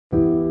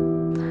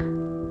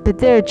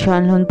Peter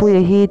Thianhlunpuia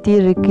hi ti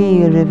riki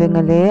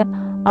revengale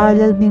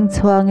arlel ming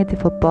chuangi ti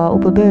fapa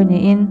upaberni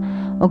in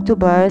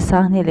October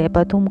sangni le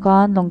pathum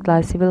kan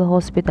longtlai civil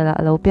hospital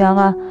alo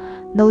pianga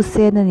no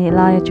se na ni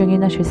la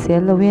changina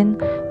hrisel lowin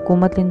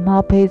kumatlin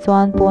ma phei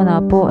chuan pona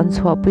po an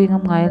chhuah pui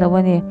ngam ngai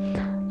lawani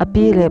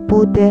api le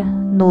pute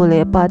no le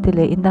pa te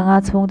le indanga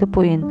chung te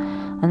puin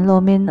an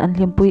lomin an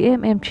hlimpui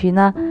em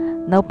thina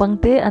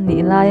naupangte ani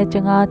la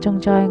changa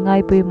chongchai ngai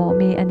pui mo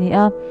mi ani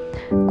a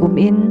kum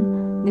in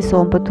ni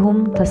som pathum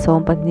tha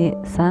som pani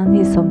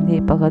sangni somni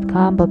pakat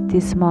kham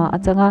baptisma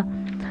achanga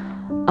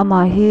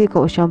ama hi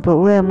ko sham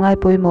program ngai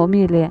poi mo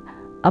mi le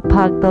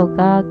aphak to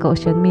ka ko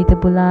shan mi te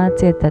bula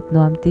chetat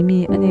nom ti mi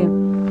ani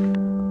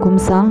kum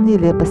sang ni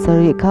le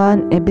pasari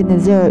khan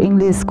Ebenezer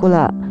English School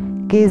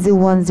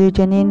KG1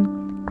 Zirjanin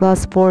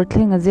class 4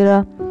 thling azira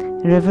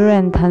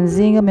Reverend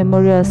Thanzinga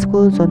Memorial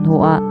School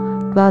Zonhua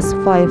class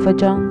 5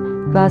 ajang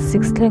class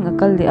 6 thling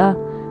akal lia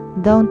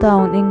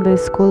Downtown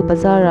English School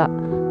Bazara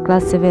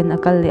class 7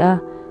 akal lia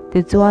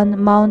tichuan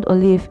Mount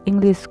Olive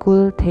English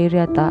School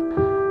Theiriata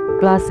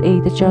class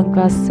 8 achang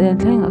class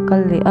 7 thling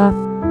akal lia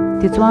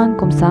tichuan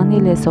kumsangni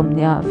le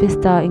somnia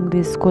Vista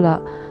English School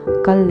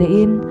kal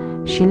lein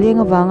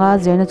shiling awanga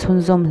zerna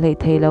chunzom hlei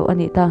theilo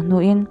ani ta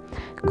hnuin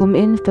kum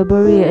in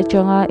February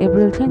achanga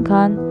April thling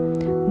khan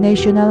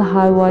National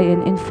Highway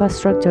and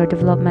Infrastructure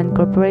Development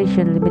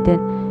Corporation Limited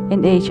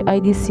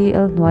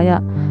NHIDCL Nwaya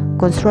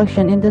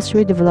Construction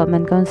Industry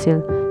Development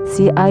Council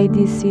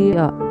CIDC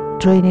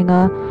training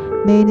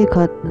maini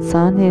khat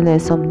sani le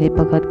somni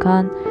pakat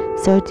khan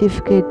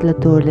certificate la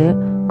turle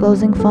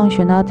closing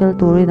function atel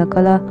turina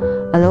kala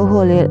alo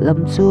hole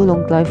lamchu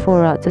longtlai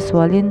fora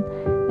chaswalin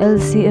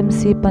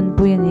LCMC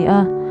panpuini a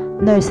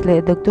nurse le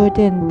doctor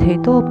ten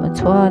theitop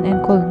chuan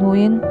enkol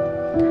nuin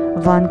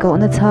van ko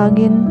na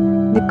changin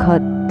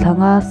nikhat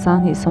thanga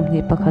sanghi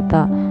somni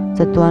pakhata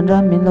chatuanra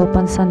minlo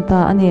pansanta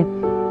ani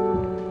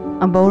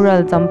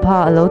aboral champha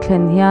alo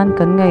thlen hian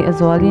kan ngai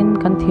azwalin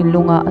kan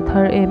thilunga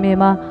athar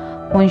emema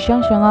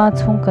monshang shanga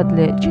chungkat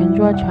le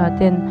chenjwa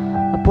chaten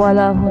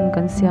apwala hun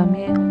kan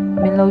siami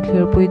minlo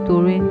thirpui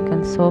turin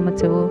kan soma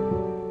cheu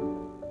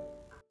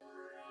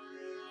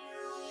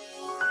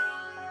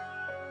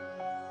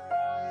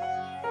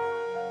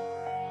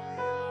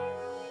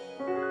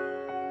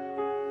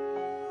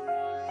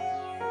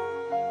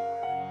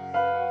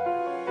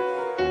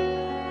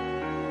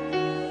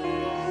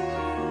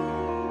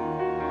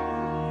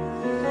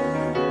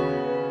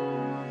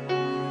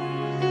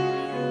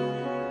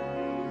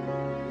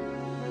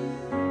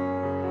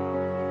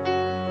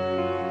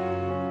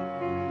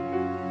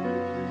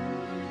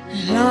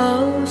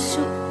Lau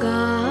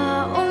suka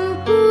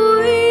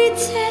pui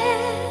che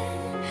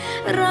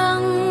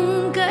rang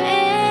ka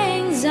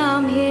eng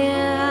zam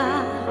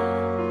hia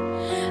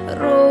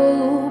ro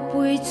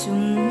pui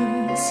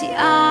chung si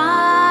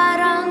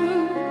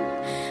arang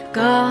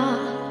ka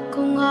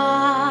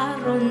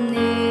kungaron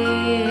ne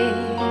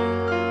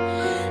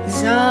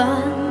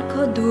zan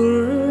ko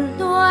dur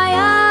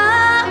noya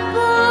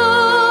po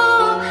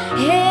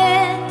he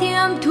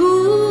tiam thu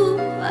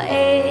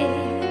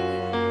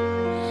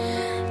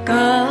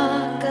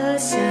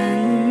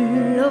kakasan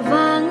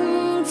lovang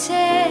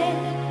che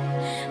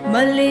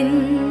malin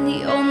ni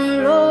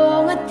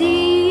omlong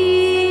ati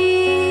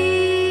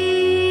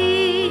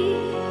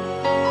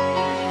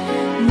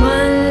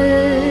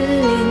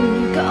malin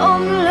ka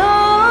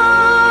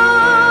omlong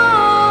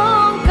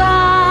ka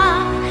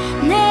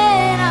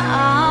nena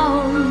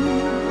aum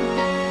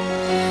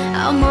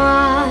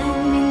aman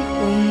min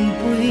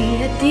umpui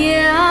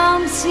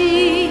atiam si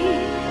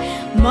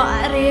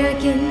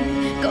mariakin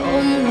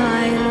kaum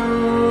ngai lo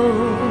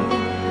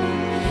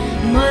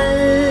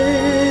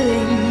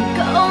maling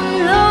kaum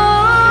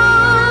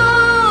long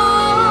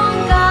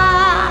ka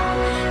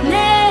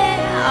ne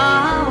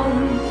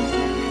aum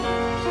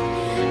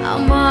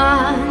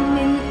aman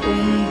min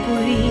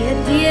umpui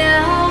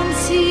atiam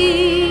si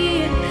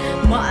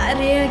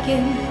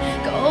mariakin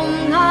kaum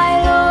ngai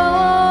lo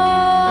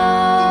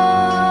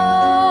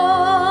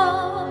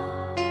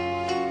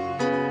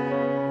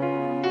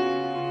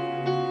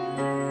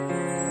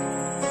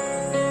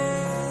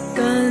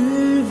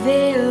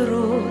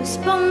Canveros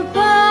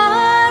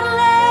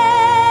pamparle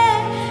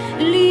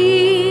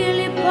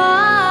liliparan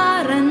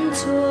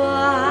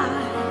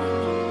tuai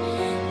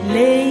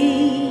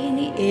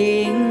leini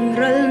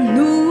engral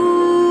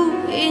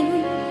nuin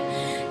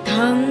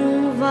thang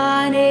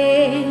vane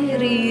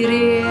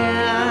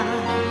riria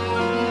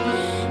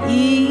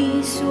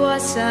iswa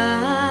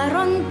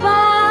saron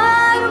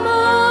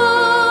parmoy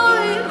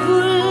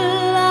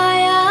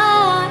vulaya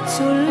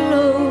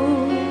sullo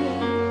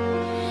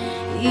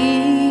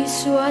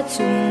iswa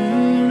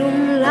chung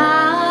lung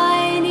la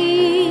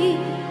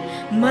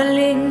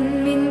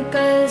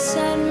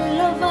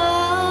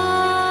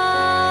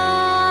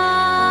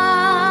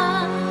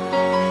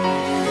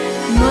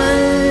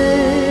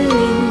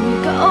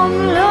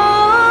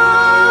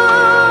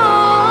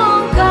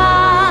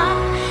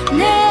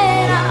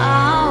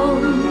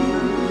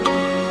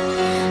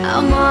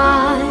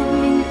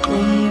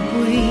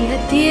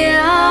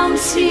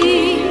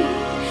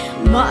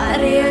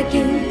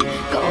Mariakin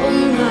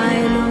kaong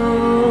ngailo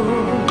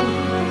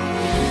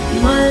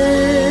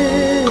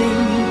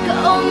maling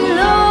kaong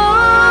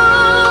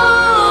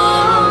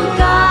long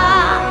ka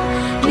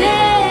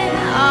nen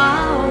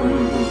aong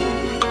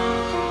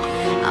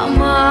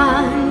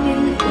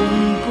amanin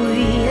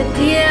umpuy at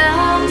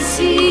yang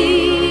si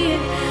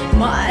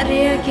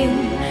Mariakin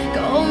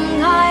kaong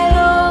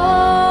ngailo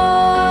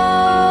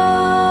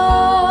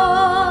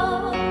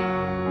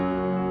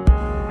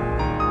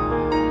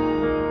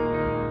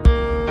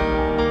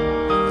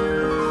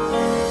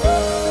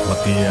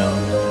Tiang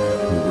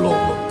lộc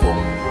lộc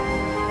công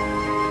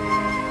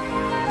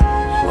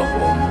lộc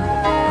ống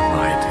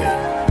nai thế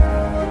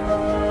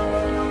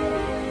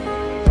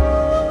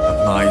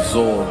nai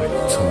zo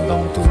chân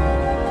đông tu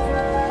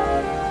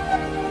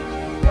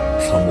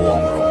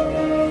samuang ro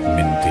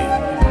min ti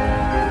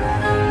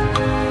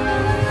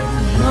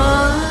ma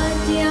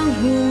tiang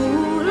hu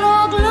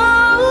lộc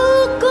lộc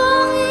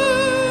công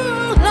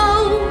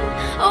lâu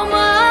ô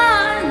ma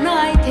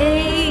nai thế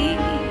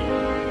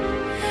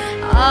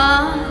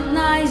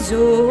nai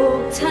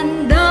dục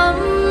chân đâm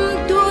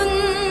tuân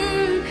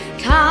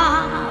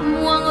kha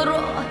muang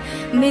ro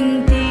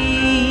min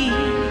ti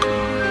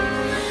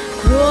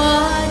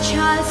qua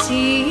cha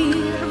sir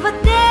và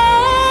te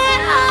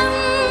ang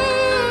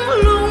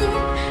lung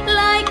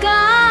lai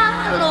ca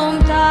lom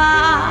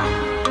ta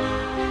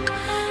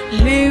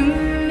lim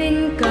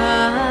min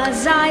ka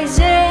dài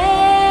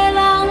dễ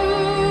lăng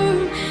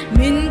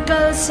min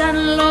kal san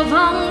lo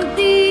vang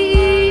ti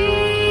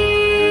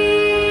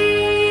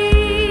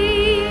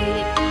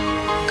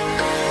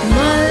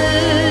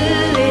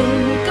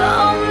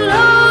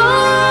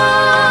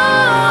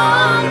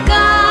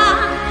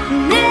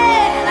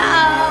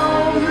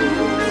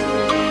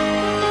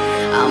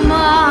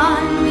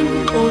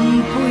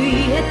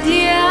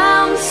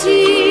tiang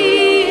si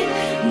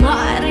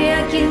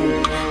Mariakin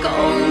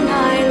kaong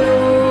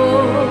ngailo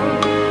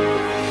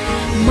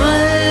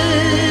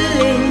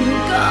maling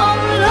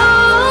kaong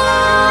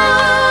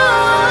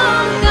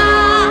long ka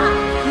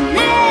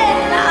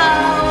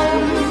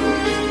nelaong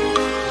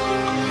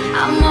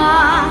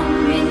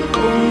amamin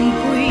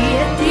umpuy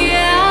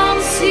tiang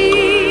si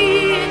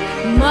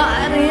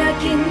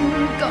Mariakin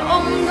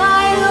kaong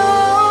ngailo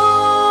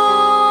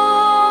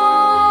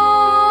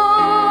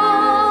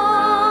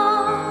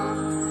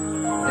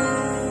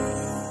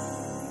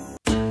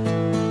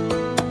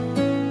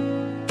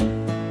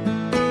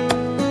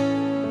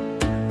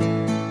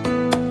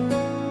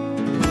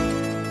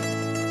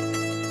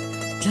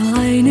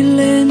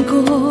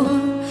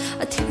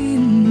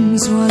athim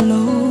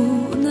zwalo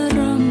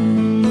naram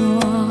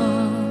noa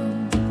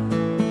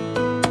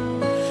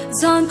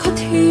zan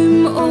khathim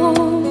o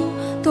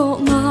to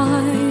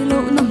ngai lo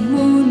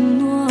namun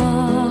noa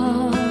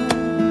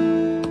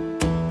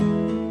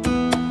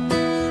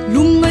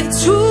lung mai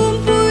chum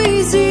pui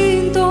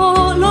zin to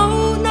lo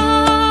na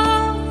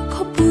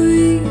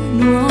khopui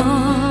noa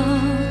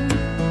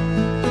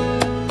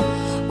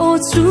o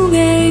chu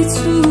ngei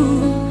chu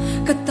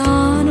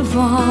katan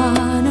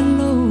van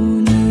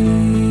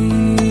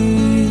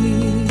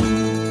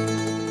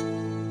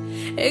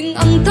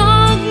ang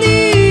tag ni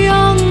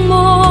ang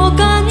mo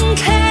kan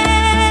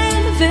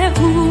khen ve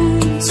hun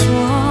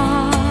chua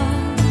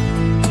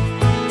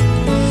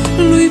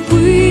lui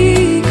pui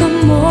kam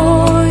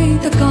moi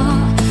ta ka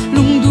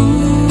lung du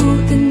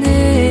ten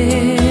ne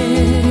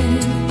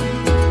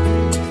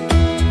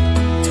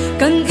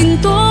kan in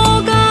to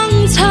gang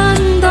chan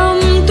dam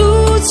tu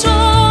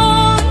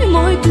choi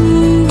moi tu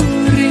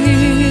ri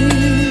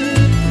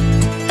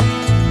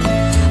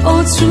o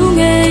chu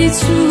ngei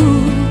chu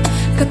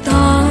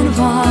katan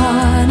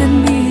vanan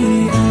mi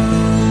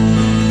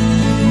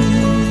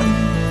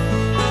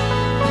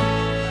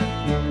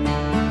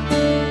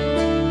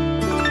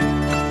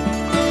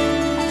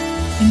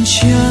in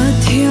chia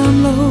thiam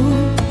lo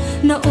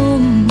na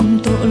om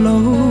to lo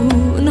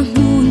na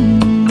mun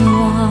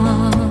noa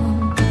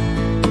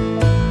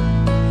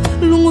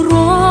lung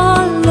ro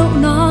lo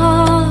na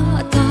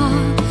ta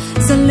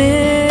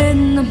zalen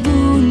na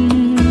mun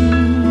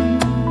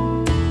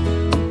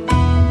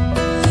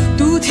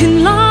tu thin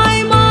lai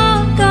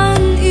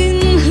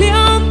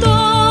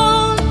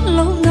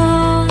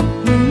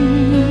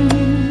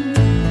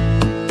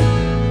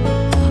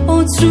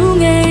chu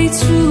ngei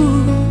chu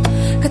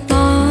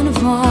katan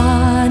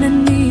vanan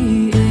ni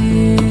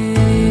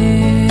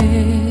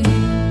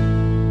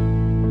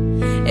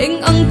eng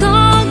ang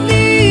tag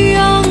ni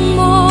ang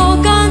mo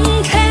kan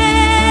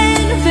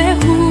khen ve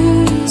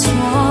hun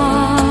chua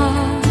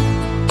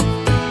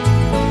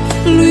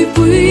lui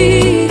pui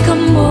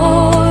kam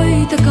moi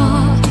ta ka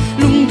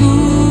lung du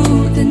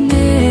ten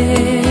ne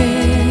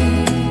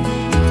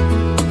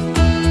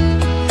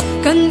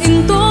kan in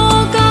to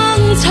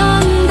kang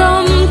chan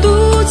dam tu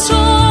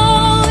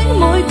choi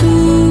moi tu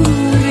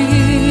ri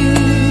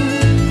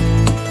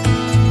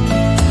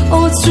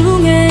o chu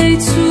ngei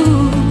chu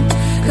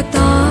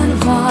katan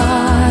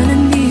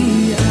vanan ni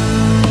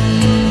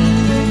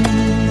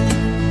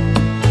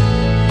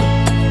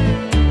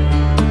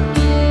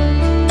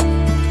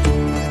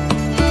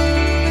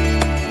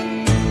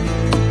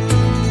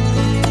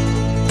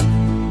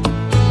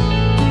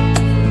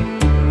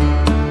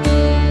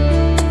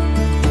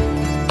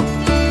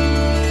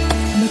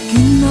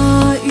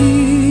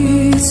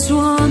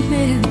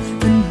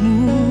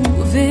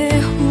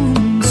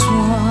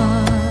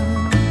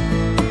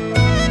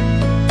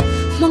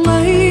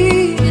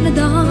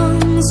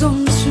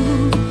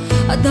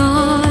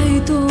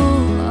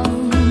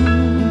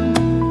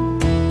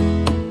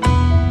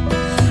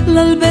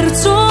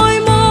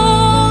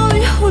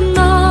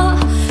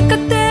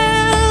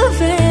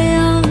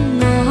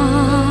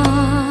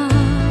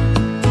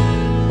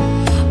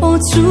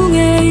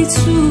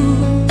chu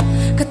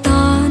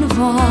katan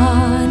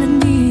van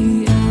ni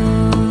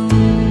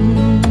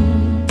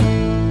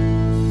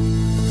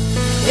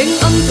eng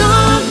am ta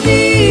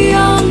ni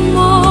ang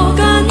mo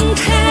kan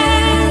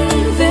then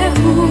ve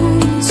hun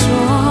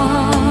chua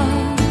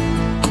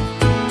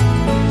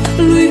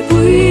lui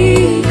pui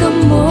kam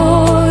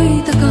moi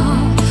taka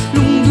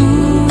lung du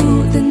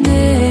ten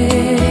ne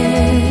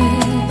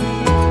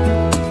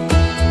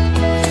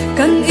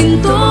kan in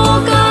to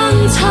kan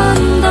chan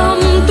dam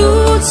tu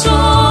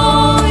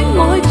choi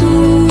moi tu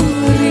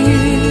ri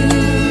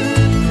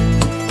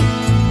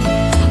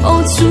o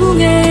chu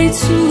nge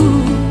chu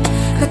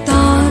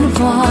katan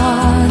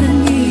van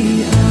ni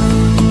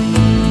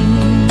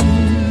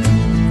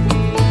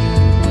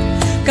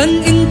kan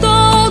in to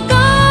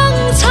kan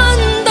chan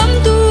dam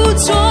tu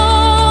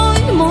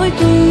choi moi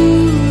tu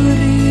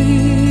ri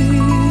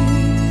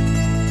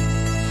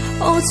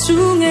o chu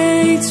nge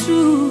chu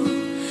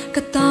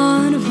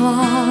katan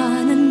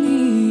van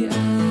ni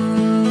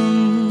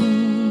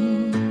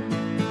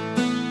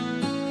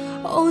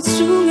o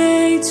chu nge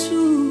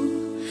chu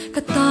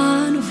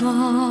katan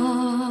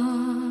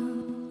van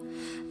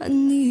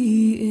ni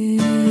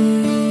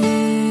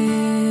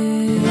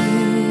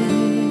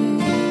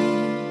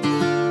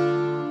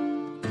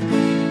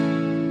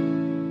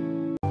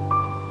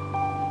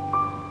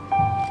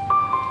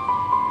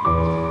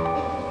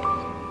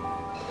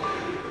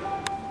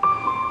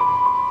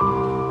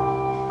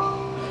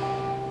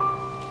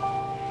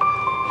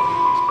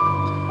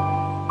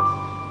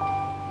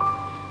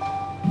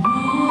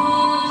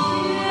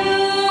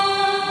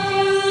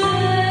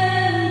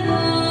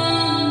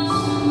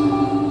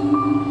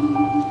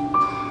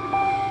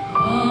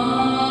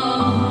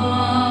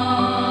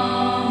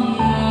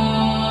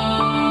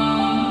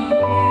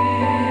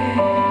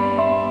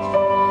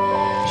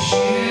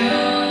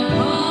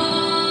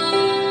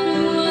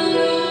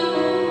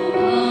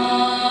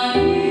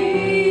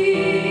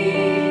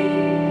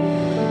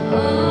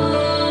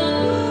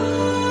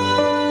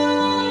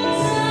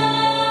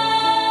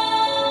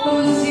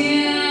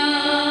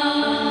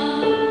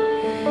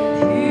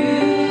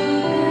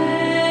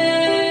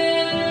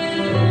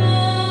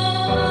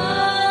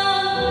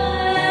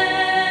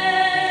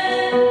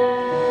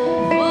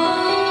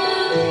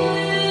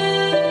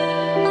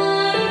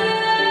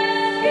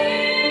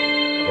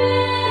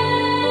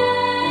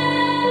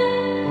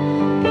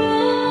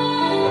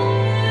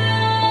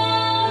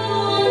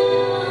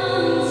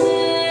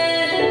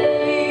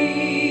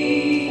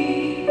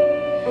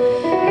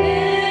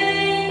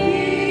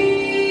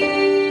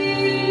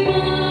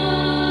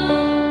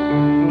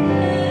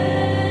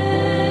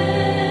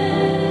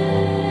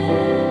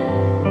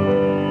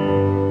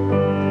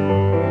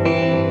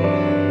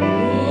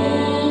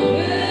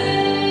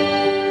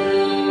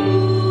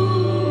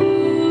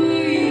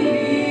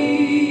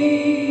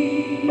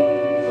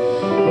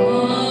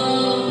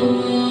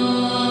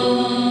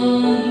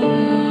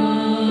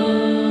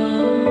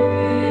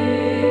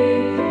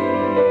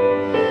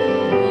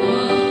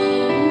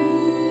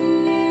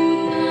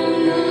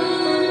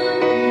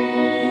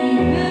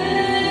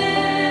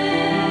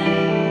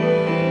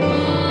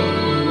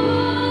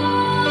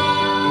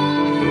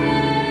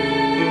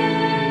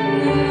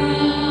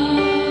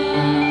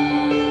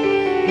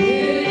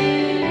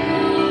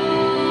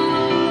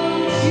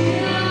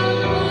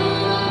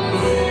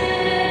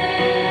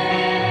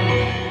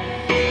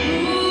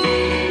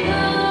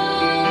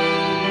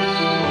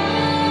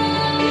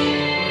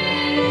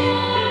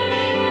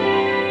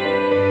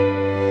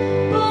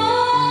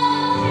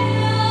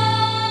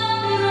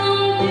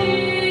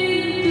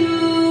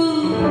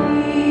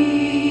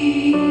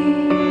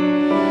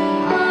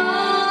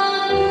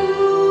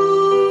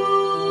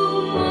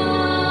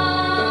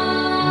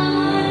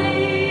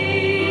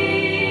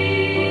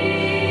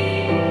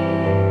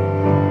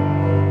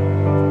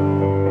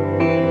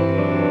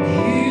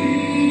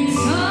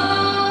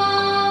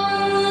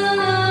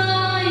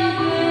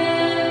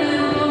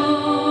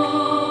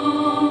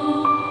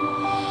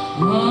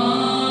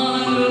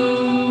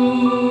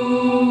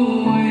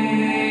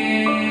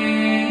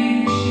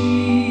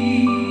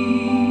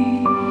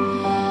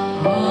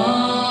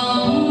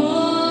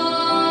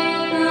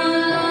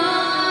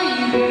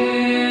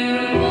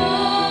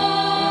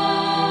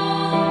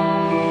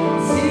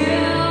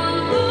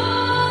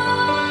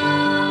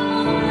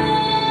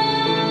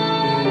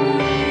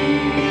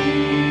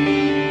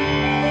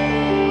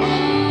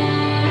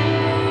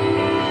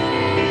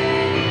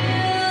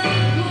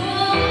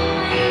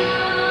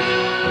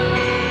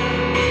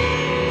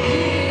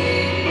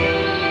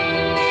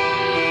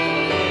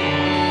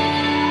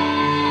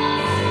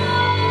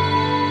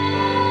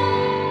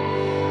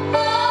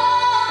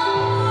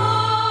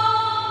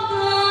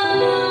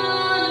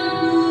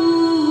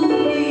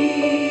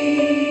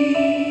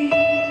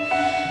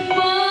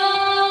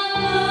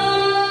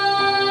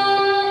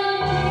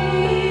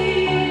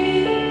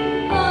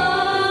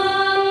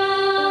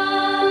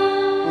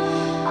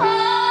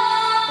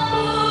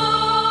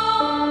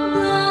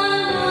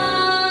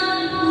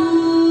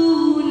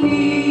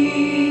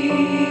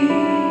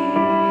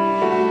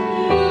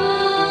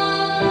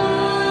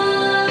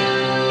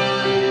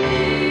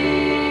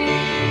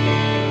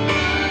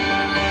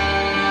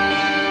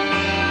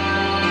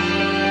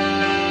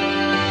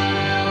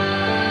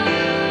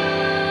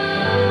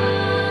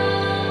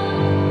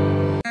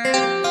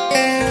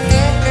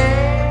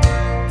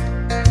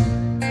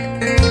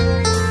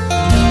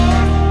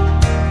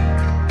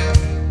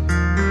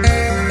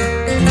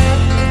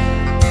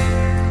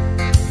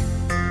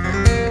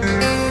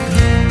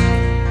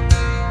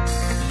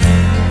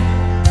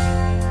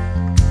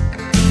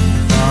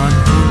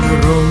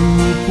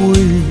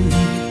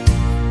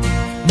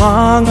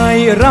mà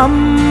ngày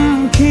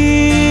rắm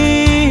khi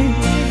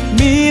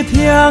mi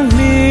thiang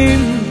lim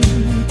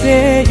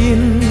te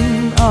in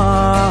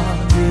a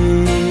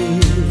đi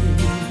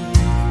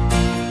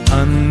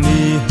anh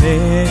đi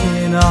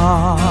he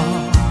na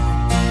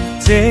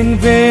trên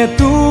về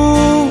tu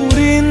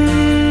rin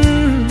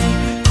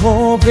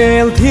khô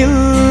bel thil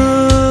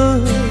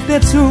te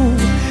chu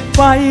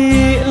bay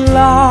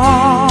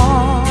la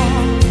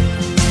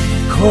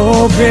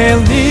khô bel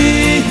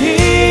đi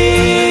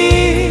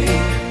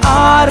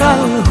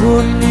aral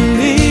hun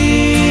ni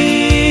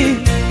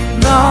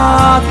na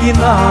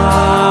kina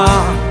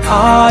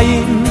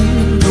ain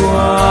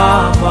dua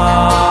ma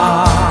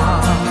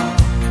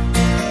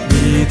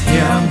mi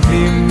thiang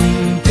rim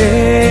te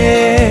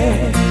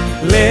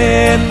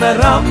lên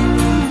ram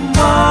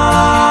ma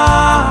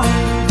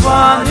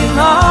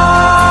vanina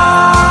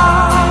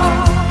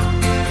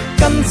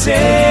kan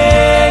che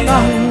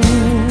ngang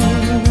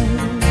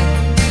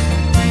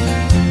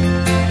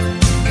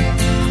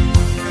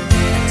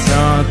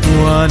cha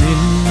tua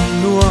nin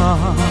lua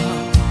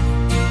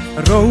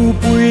râu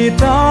bụi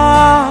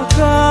ta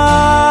ca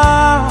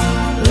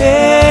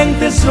lên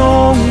te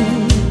sông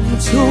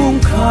chung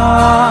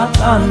khát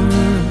ăn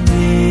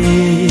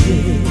ni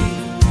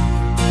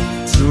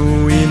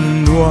chu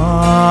in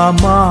lua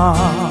ma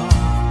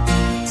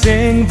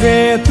cheng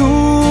về tu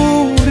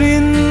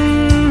rin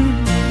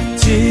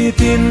chỉ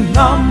tin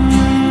năm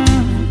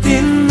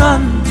tin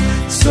ăn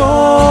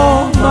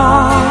số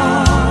ma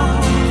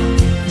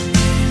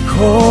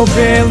khô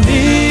về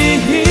đi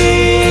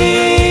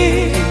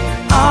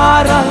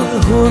aral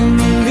hun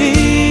ni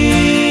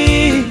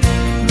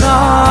na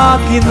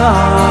kina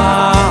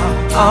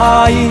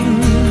ain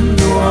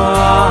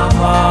lua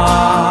ma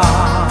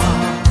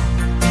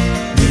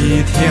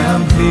mi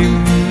thiam lim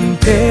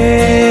te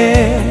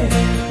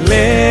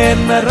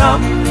lên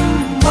ram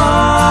ma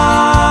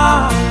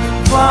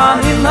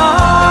vanina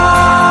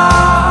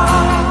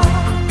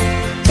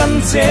kan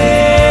che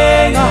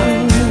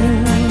ngang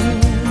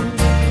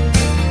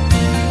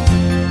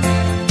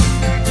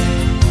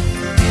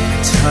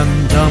chan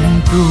dam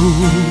tu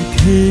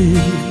thi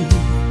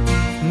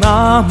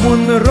na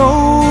mun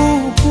râu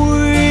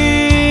bụi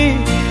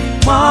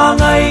mà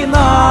ngày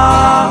na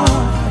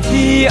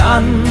hi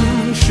ăn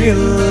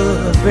shil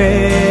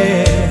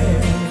về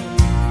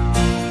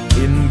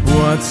in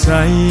bua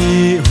say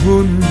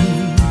hun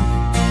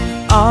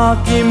a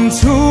kim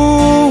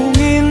chung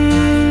in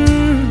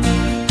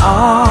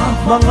a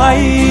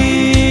mangai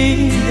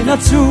na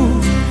chu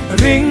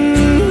ring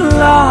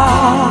la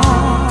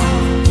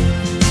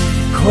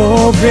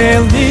khô về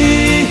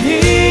đi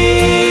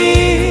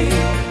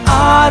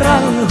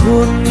aral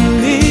hun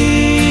ni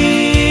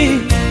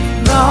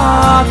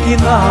na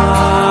kina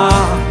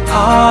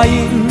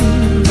ain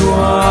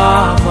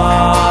lua ma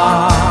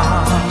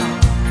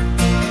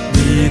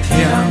mi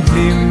thiang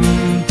lim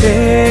te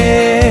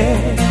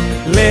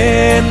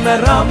lên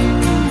ram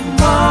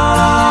ma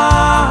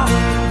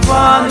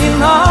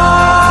vanina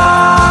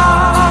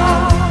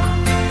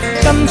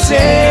kan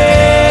che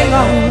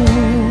ngang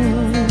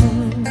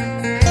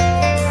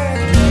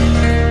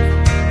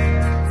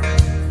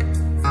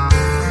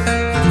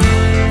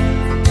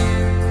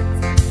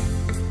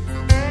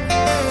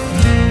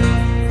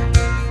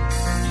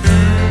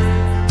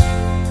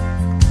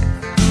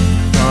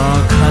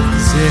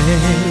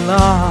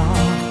la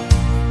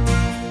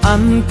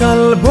an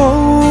kalbo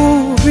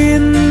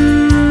vin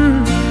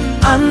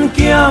an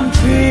kiam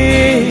phi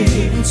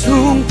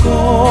chung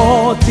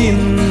ko tin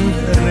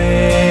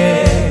re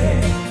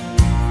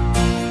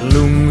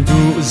lung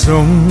du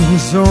rong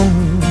rong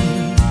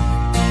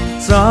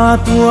cha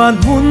tuan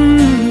hun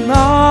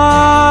na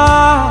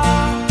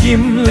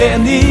kim lệ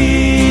ni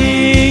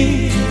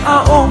a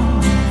om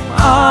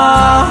a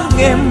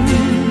ngem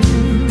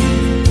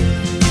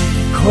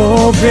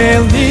khô về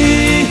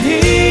đi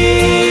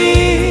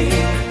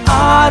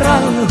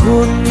aral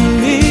hun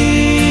ni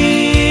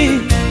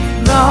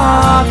na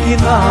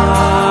kina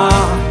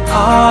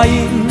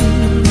ain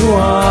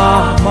lua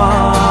ma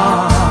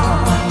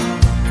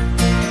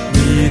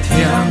mi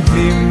thiang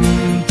lim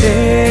te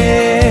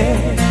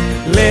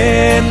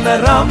lên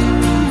ram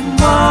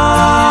ma